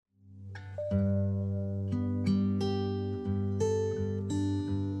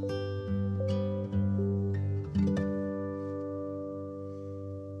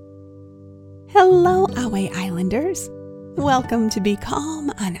Hello, Ahway Islanders. Welcome to Be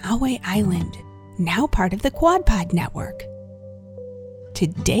Calm on Ahway Island, now part of the QuadPod Network.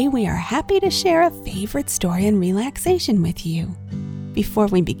 Today we are happy to share a favorite story on relaxation with you. Before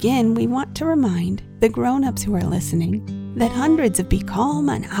we begin, we want to remind the grown-ups who are listening that hundreds of Be Calm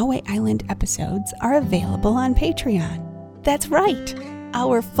on Ahway Island episodes are available on Patreon. That's right,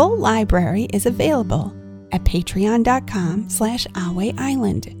 our full library is available at patreon.com/Ahway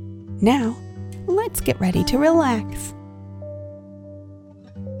Island. Now, let's get ready to relax.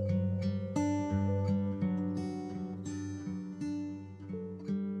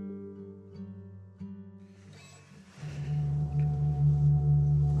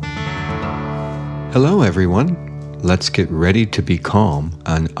 Hello everyone, let's get ready to be calm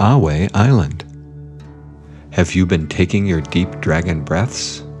on Ahway Island. Have you been taking your deep dragon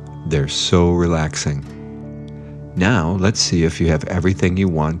breaths? They're so relaxing. Now let's see if you have everything you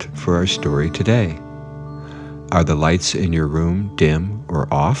want for our story today. Are the lights in your room dim or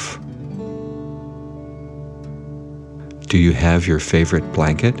off? Do you have your favorite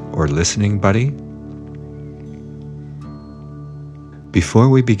blanket or listening buddy? Before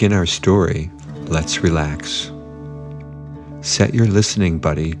we begin our story, let's relax. Set your listening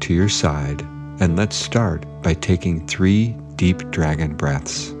buddy to your side and let's start by taking 3 deep dragon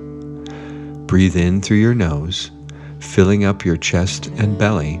breaths. Breathe in through your nose, filling up your chest and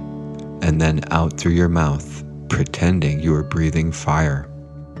belly, and then out through your mouth, pretending you are breathing fire.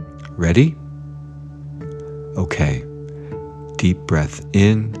 Ready? Okay. Deep breath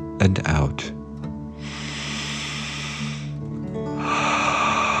in and out.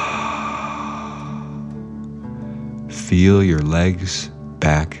 Feel your legs,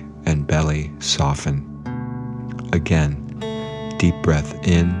 back, and belly soften. Again, deep breath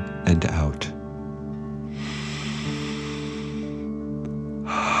in and out.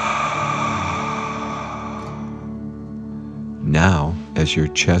 Now, as your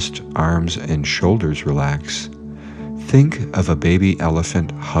chest, arms, and shoulders relax, think of a baby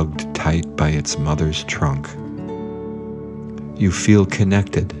elephant hugged tight by its mother's trunk. You feel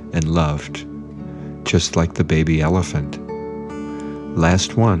connected and loved, just like the baby elephant.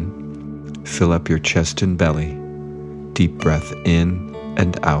 Last one, fill up your chest and belly. Deep breath in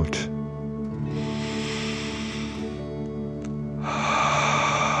and out.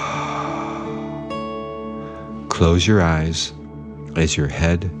 Close your eyes as your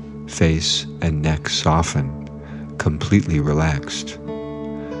head, face, and neck soften, completely relaxed.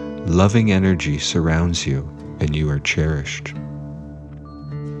 Loving energy surrounds you and you are cherished.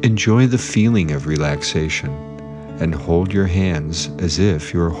 Enjoy the feeling of relaxation and hold your hands as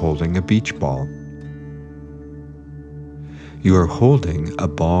if you are holding a beach ball. You are holding a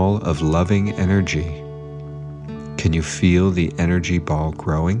ball of loving energy. Can you feel the energy ball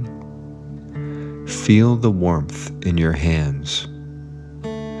growing? Feel the warmth in your hands.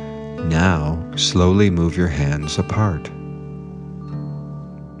 Now, slowly move your hands apart.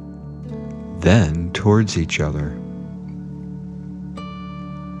 Then towards each other.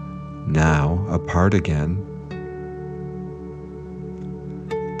 Now apart again.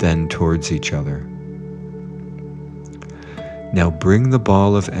 Then towards each other. Now bring the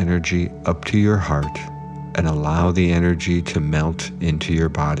ball of energy up to your heart and allow the energy to melt into your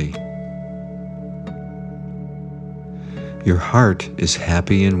body. Your heart is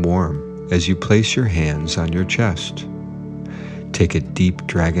happy and warm as you place your hands on your chest. Take a deep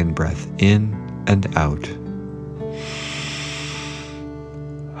dragon breath in and out.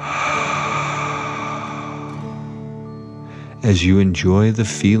 As you enjoy the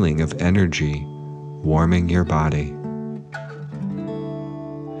feeling of energy warming your body.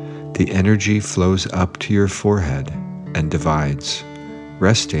 The energy flows up to your forehead and divides,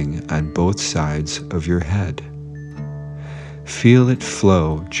 resting on both sides of your head. Feel it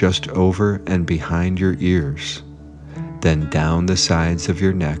flow just over and behind your ears, then down the sides of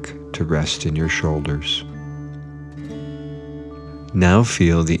your neck to rest in your shoulders. Now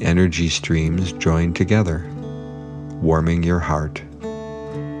feel the energy streams join together, warming your heart.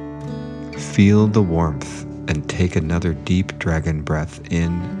 Feel the warmth and take another deep dragon breath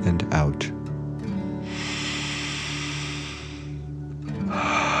in and out.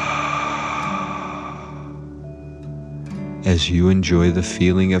 As you enjoy the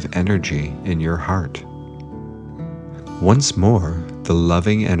feeling of energy in your heart. Once more, the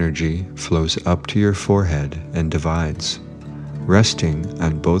loving energy flows up to your forehead and divides, resting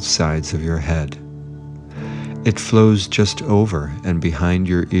on both sides of your head. It flows just over and behind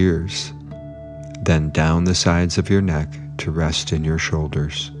your ears, then down the sides of your neck to rest in your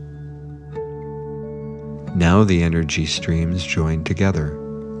shoulders. Now the energy streams join together,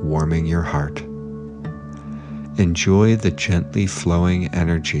 warming your heart. Enjoy the gently flowing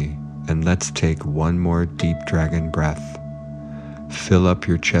energy, and let's take one more deep dragon breath. Fill up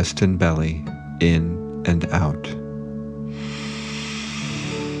your chest and belly, in and out.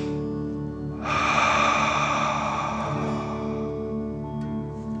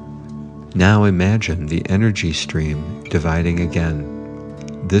 Now imagine the energy stream dividing again,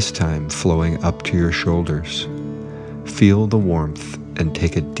 this time flowing up to your shoulders. Feel the warmth and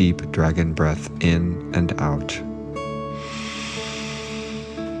take a deep dragon breath in and out.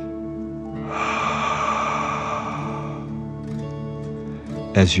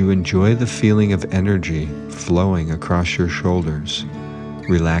 As you enjoy the feeling of energy flowing across your shoulders,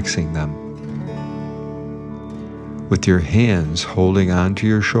 relaxing them. With your hands holding onto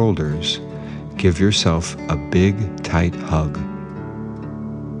your shoulders, give yourself a big, tight hug.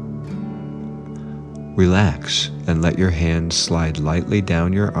 Relax and let your hands slide lightly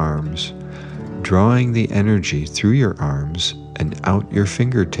down your arms, drawing the energy through your arms and out your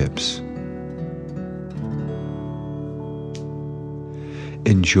fingertips.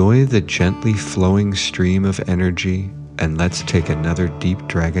 Enjoy the gently flowing stream of energy, and let's take another deep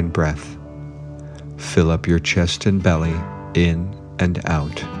dragon breath. Fill up your chest and belly, in and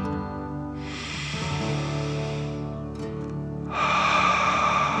out.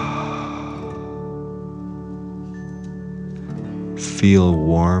 Feel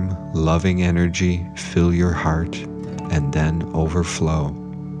warm, loving energy fill your heart and then overflow.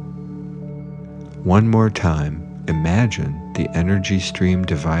 One more time, imagine the energy stream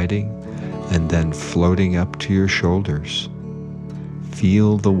dividing and then floating up to your shoulders.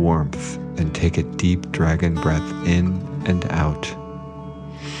 Feel the warmth and take a deep dragon breath in and out.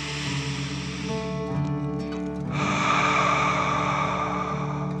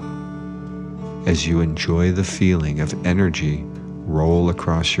 As you enjoy the feeling of energy roll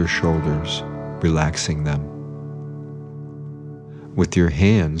across your shoulders, relaxing them. With your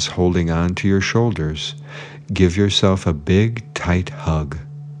hands holding on to your shoulders, give yourself a big, tight hug.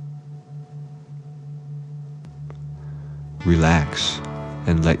 Relax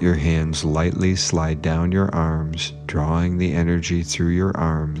and let your hands lightly slide down your arms, drawing the energy through your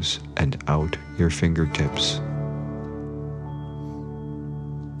arms and out your fingertips.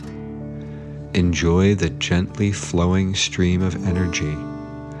 Enjoy the gently flowing stream of energy,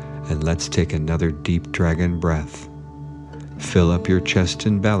 and let's take another deep dragon breath. Fill up your chest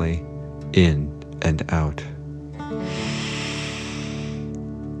and belly, in and out.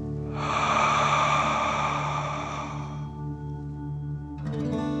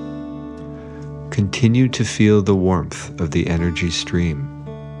 Continue to feel the warmth of the energy stream,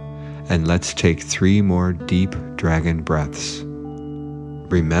 and let's take 3 more deep dragon breaths.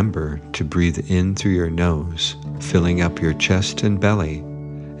 Remember to breathe in through your nose, filling up your chest and belly,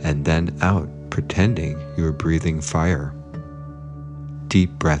 and then out, pretending you are breathing fire.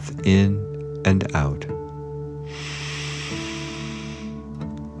 Deep breath in and out.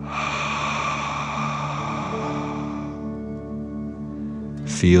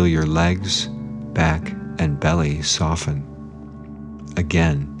 Feel your legs, back, and belly soften.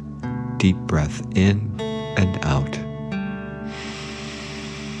 Again, deep breath in and out.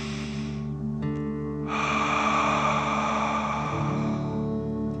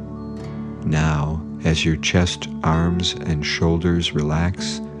 Now, as your chest, arms, and shoulders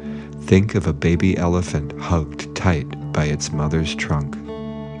relax, think of a baby elephant hugged tight by its mother's trunk.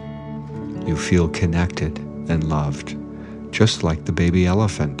 You feel connected and loved, just like the baby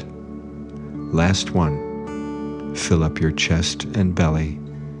elephant. Last one. Fill up your chest and belly.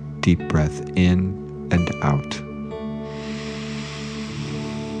 Deep breath in and out.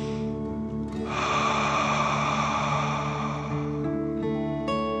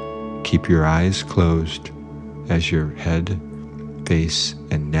 Keep your eyes closed as your head, face,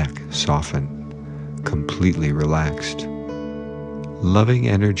 and neck soften, completely relaxed. Loving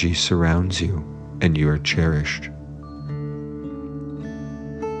energy surrounds you, and you are cherished.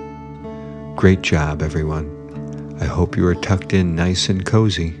 Great job, everyone. I hope you are tucked in nice and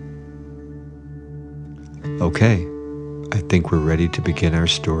cozy. Okay, I think we're ready to begin our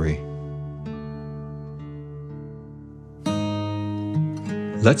story.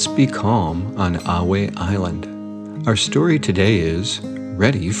 Let's be calm on Ahway Island. Our story today is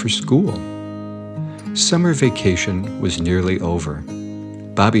Ready for School. Summer vacation was nearly over.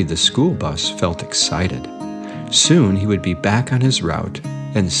 Bobby the school bus felt excited. Soon he would be back on his route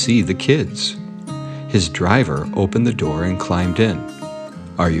and see the kids. His driver opened the door and climbed in.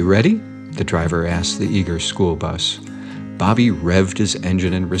 "Are you ready?" the driver asked the eager school bus. Bobby revved his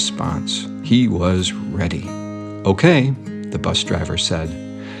engine in response. He was ready. "Okay," the bus driver said.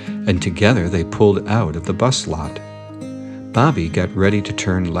 and together they pulled out of the bus lot. Bobby got ready to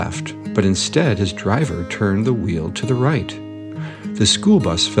turn left, but instead his driver turned the wheel to the right. The school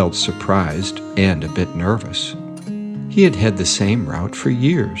bus felt surprised and a bit nervous. He had had the same route for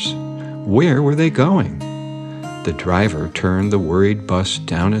years. Where were they going? The driver turned the worried bus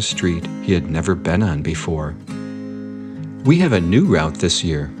down a street he had never been on before. "We have a new route this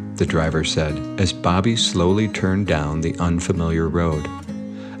year," the driver said, as Bobby slowly turned down the unfamiliar road.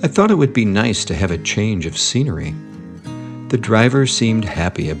 "I thought it would be nice to have a change of scenery." The driver seemed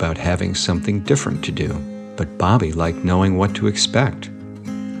happy about having something different to do, but Bobby liked knowing what to expect.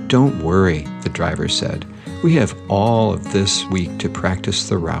 "Don't worry," the driver said. "We have all of this week to practice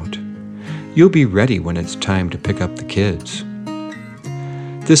the route. You'll be ready when it's time to pick up the kids."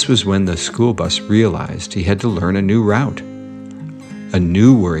 This was when the school bus realized he had to learn a new route. A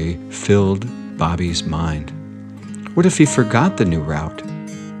new worry filled Bobby's mind. What if he forgot the new route?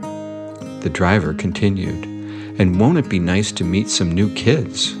 The driver continued, "And won't it be nice to meet some new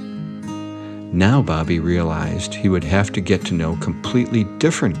kids?" Now Bobby realized he would have to get to know completely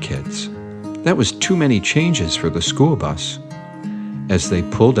different kids. That was too many changes for the school bus. As they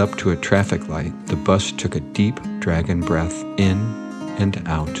pulled up to a traffic light, the bus took a deep dragon breath in and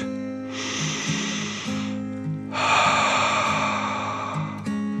out.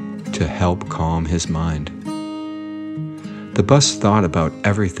 To help calm his mind. The bus thought about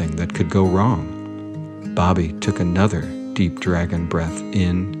everything that could go wrong. Bobby took another deep dragon breath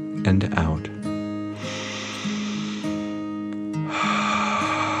in and out.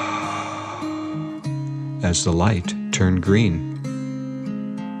 As the light turned green.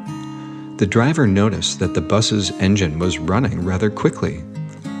 The driver noticed that the bus's engine was running rather quickly.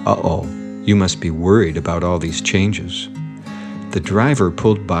 "Uh-oh, you must be worried about all these changes." The driver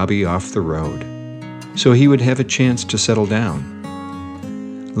pulled Bobby off the road, so he would have a chance to settle down.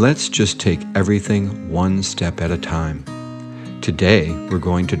 "Let's just take everything one step at a time. Today, we're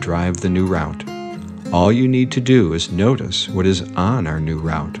going to drive the new route. All you need to do is notice what is on our new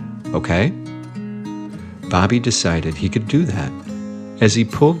route, okay?" Bobby decided he could do that. As he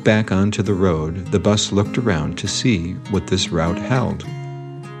pulled back onto the road, the bus looked around to see what this route held.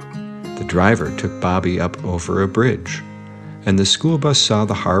 The driver took Bobby up over a bridge, and the school bus saw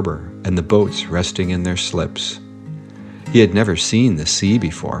the harbor and the boats resting in their slips. He had never seen the sea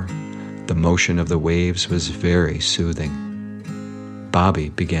before. The motion of the waves was very soothing. Bobby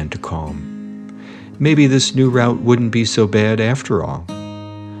began to calm. Maybe this new route wouldn't be so bad after all.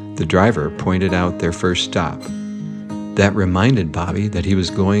 The driver pointed out their first stop. That reminded Bobby that he was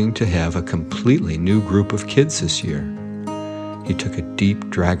going to have a completely new group of kids this year. He took a deep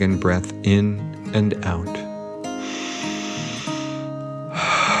dragon breath in and out.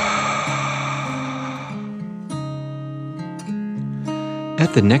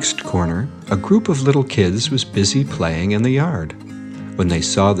 At the next corner, a group of little kids was busy playing in the yard. When they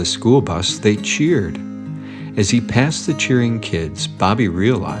saw the school bus, they cheered. As he passed the cheering kids, Bobby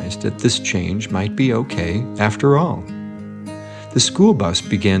realized that this change might be okay after all. The school bus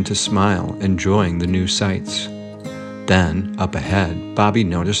began to smile, enjoying the new sights. Then, up ahead, Bobby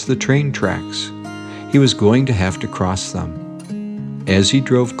noticed the train tracks. He was going to have to cross them. As he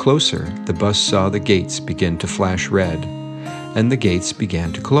drove closer, the bus saw the gates begin to flash red, and the gates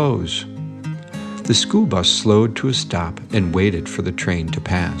began to close. The school bus slowed to a stop and waited for the train to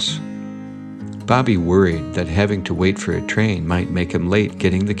pass. Bobby worried that having to wait for a train might make him late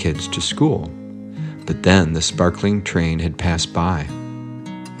getting the kids to school. But then the sparkling train had passed by.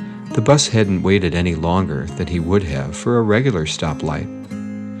 The bus hadn't waited any longer than he would have for a regular stoplight.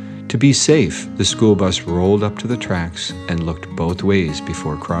 To be safe, the school bus rolled up to the tracks and looked both ways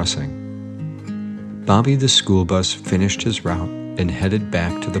before crossing. Bobby the school bus finished his route and headed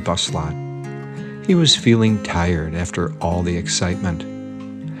back to the bus lot. He was feeling tired after all the excitement.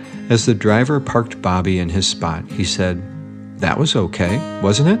 As the driver parked Bobby in his spot, he said, "That was okay,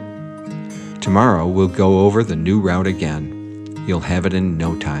 wasn't it? Tomorrow we'll go over the new route again. You'll have it in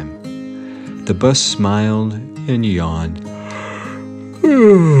no time." The bus smiled and yawned.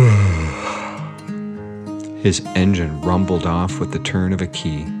 His engine rumbled off with the turn of a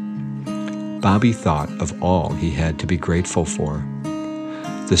key. Bobby thought of all he had to be grateful for.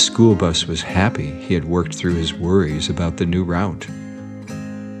 The school bus was happy he had worked through his worries about the new route.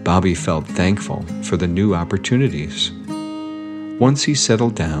 Bobby felt thankful for the new opportunities. Once he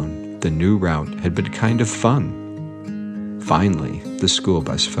settled down, the new route had been kind of fun. Finally, the school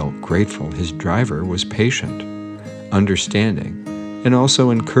bus felt grateful his driver was patient, understanding, and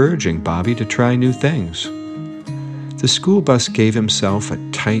also encouraging Bobby to try new things. The school bus gave himself a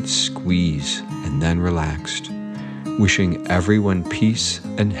tight squeeze and then relaxed. wishing everyone peace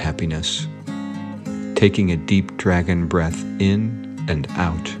and happiness. Taking a deep dragon breath in and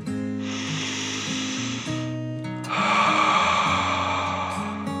out.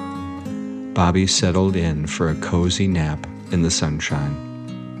 Bobby settled in for a cozy nap in the sunshine.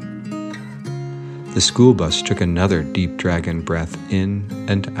 The school bus took another deep dragon breath in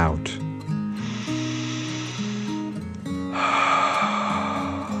and out.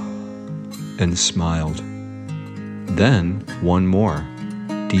 And smiled. Then one more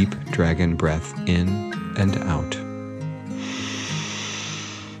deep dragon breath in and out.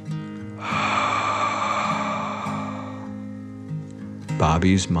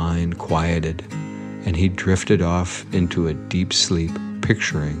 Bobby's mind quieted, and he drifted off into a deep sleep,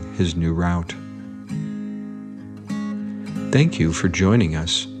 picturing his new route. Thank you for joining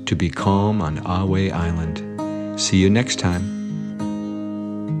us to Be Calm on Ahway Island. See you next time.